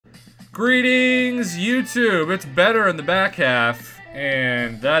Greetings, YouTube. It's better in the back half,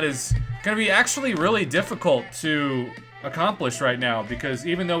 and that is going to be actually really difficult to accomplish right now because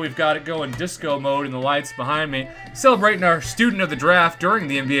even though we've got it going disco mode and the lights behind me, celebrating our student of the draft during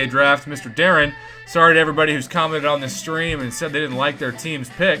the NBA draft, Mr. Darren. Sorry to everybody who's commented on this stream and said they didn't like their team's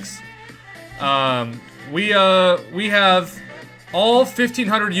picks. We have all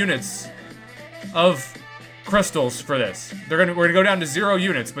 1,500 units of crystals for this. We're gonna go down to 0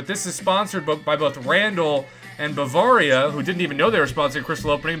 units, but this is sponsored by both Randall and Bavaria, who didn't even know they were sponsoring crystal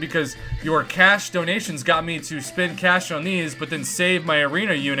opening because your cash donations got me to spend cash on these, but then save my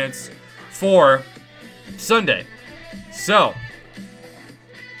arena units for Sunday. So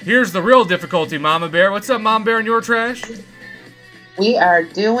here's the real difficulty, Mama Bear. What's up, Mama Bear, in your trash? We are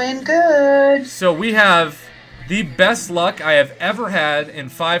doing good. So we have the best luck I have ever had in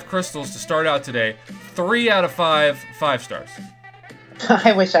 5 crystals to start out today. 3 out of 5 5-stars.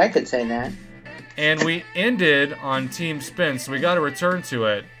 I wish I could say that. And we ended on Team Spin, so we got to return to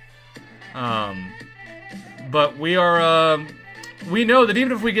it. But we are, we know that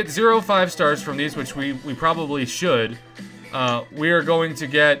even if we get 0 5-stars from these, which we probably should, we are going to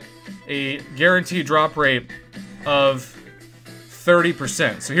get a guaranteed drop rate of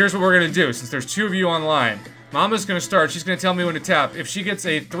 30%. So here's what we're going to do, since there's 2 of you online. Mama's going to start. She's going to tell me when to tap. If she gets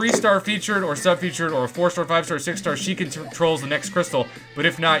a 3-star featured or sub-featured or a 4-star, 5-star, 6-star, she controls the next crystal. But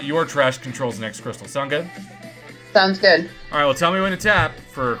if not, your trash controls the next crystal. Sound good? Sounds good. All right, well, tell me when to tap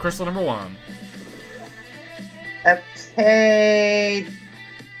for crystal number 1. Okay.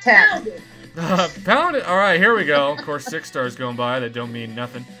 Tap. Pound it. All right, here we go. Of course, 6 stars going by. That don't mean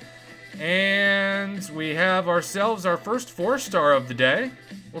nothing. And we have ourselves our first 4-star of the day.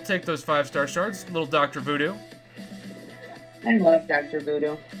 We'll take those 5-star shards. Little Dr. Voodoo. I love Dr.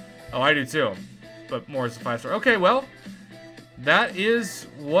 Voodoo. Oh, I do too. But more as a 5-star. Okay, well, that is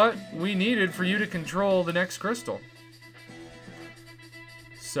what we needed for you to control the next crystal.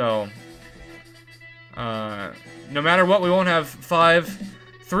 So, no matter what, we won't have 5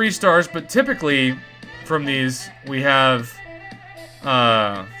 3-stars, but typically from these we have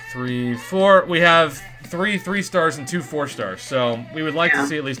 3, 4. We have 3 3-stars and 2 4-stars. So we would like to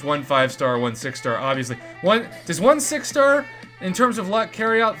see at least 1 5-star, 1 6-star. Obviously, does 1 6-star in terms of luck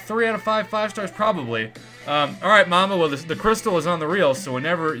carry out 3 out of 5 5-stars? Probably. All right, Mama. Well, the crystal is on the reel, so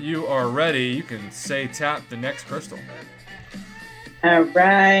whenever you are ready, you can say tap the next crystal. All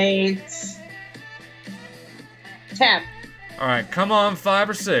right. Tap. All right, come on, 5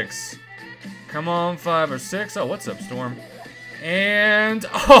 or 6. Come on, 5 or 6. Oh, what's up, Storm? And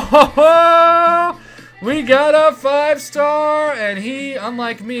oh, we got a 5-star, and he,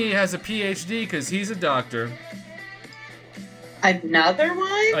 unlike me, has a PhD because he's a doctor. Another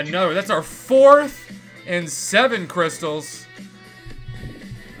one? Another. That's our 4th and 7 crystals.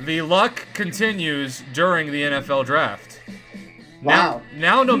 The luck continues during the NFL draft. Wow.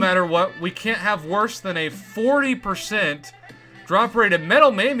 Now, no matter what, we can't have worse than a 40% drop rate. And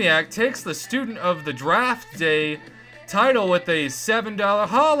Metal Maniac takes the Student of the Draft Day title with a $7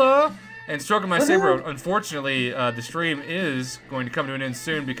 holla. And Stroking My Saber, unfortunately, the stream is going to come to an end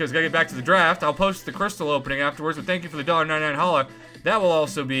soon because I gotta get back to the draft. I'll post the crystal opening afterwards, but thank you for the $1.99 holla. That will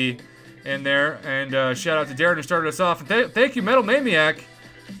also be in there. And shout out to Darren who started us off. And thank you, Metal Maniac.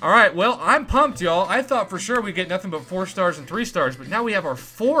 All right, well, I'm pumped, y'all. I thought for sure we'd get nothing but 4 stars and 3 stars, but now we have our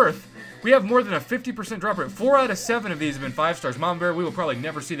 4th. We have more than a 50% drop rate. 4 out of 7 of these have been 5 stars. Mom Bear, we will probably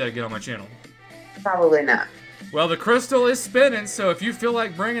never see that again on my channel. Probably not. Well, the crystal is spinning, so if you feel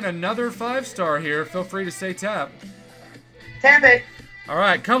like bringing another 5-star here, feel free to say tap. Tap it. All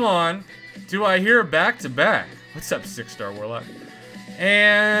right, come on. Do I hear back to back? What's up, 6-star Warlock?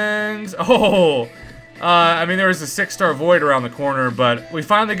 And I mean, there was a 6-star void around the corner, but we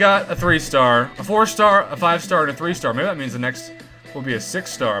finally got a 3-star, a 4-star, a 5-star, and a 3-star. Maybe that means the next will be a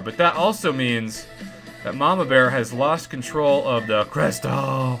 6-star, but that also means that Mama Bear has lost control of the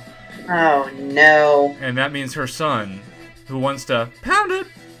crystal. Oh, no. And that means her son, who wants to pound it,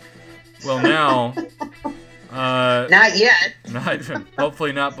 well, now... not yet.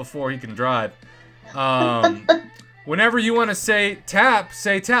 Hopefully not before he can drive. Whenever you want to say tap,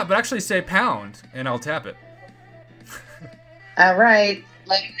 but actually say pound, and I'll tap it. All right.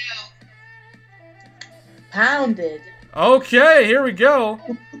 Let me know. Pounded. Okay, here we go.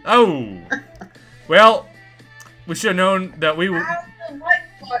 Oh. Well, we should have known that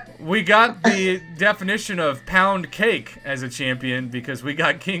we got the definition of pound cake as a champion because we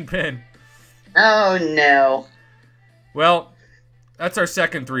got Kingpin. Oh, no. Well, that's our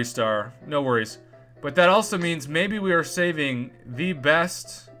second 3-star. No worries. But that also means maybe we are saving the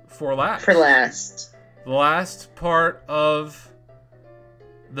best for last. For last. The last part of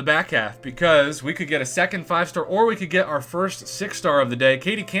the back half because we could get a second 5-star or we could get our first 6-star of the day.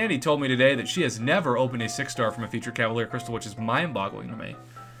 Katie Candy told me today that she has never opened a 6-star from a featured Cavalier Crystal, which is mind-boggling to me.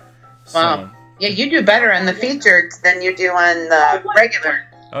 Wow. Yeah, you do better on the featured than you do on the regular.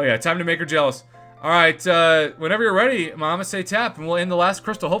 Oh, yeah. Time to make her jealous. All right. Whenever you're ready, Mama, say tap, and we'll end the last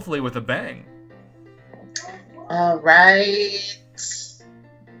crystal, hopefully, with a bang. All right.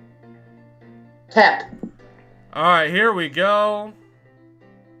 Tap. All right. Here we go.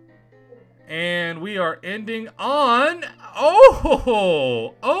 And we are ending on...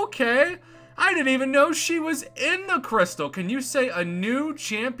 Oh, okay. I didn't even know she was in the crystal. Can you say a new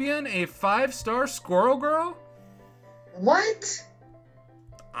champion, a 5-star Squirrel Girl? What?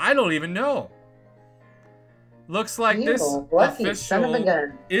 I don't even know. Looks like this lucky son of a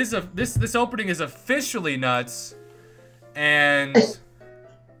gun. This opening is officially nuts, and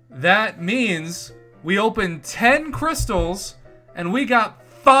that means we opened 10 crystals and we got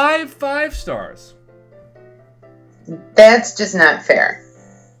 5 5-stars. That's just not fair.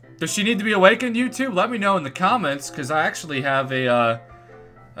 Does she need to be awakened, YouTube? Let me know in the comments, because I actually have a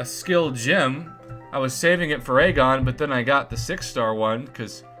skill gem. I was saving it for Aegon, but then I got the 6-star one,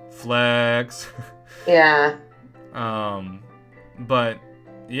 because flex. Yeah. But,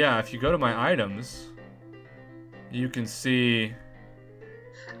 yeah, if you go to my items, you can see...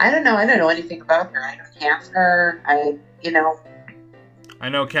 I don't know anything about her. I don't have her. I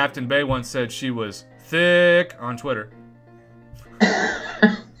know Captain Bay once said she was thick on Twitter.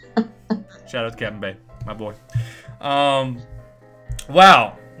 Shout out to Captain Bay, my boy.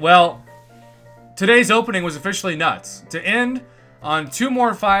 Wow. Well, today's opening was officially nuts. To end on 2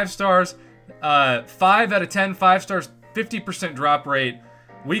 more 5-stars, 5 out of 10 5-stars, 50% drop rate.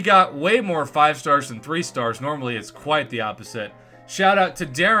 We got way more 5-stars than 3-stars. Normally, it's quite the opposite. Shout out to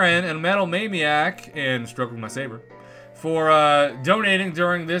Darren and Metal Maniac and Stroking My Saber for donating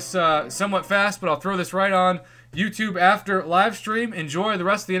during this somewhat fast, but I'll throw this right on YouTube after live stream. Enjoy the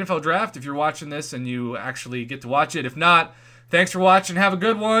rest of the NFL draft if you're watching this and you actually get to watch it. If not, thanks for watching. Have a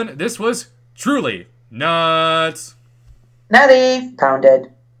good one. This was truly nuts. Nutty.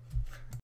 Pounded.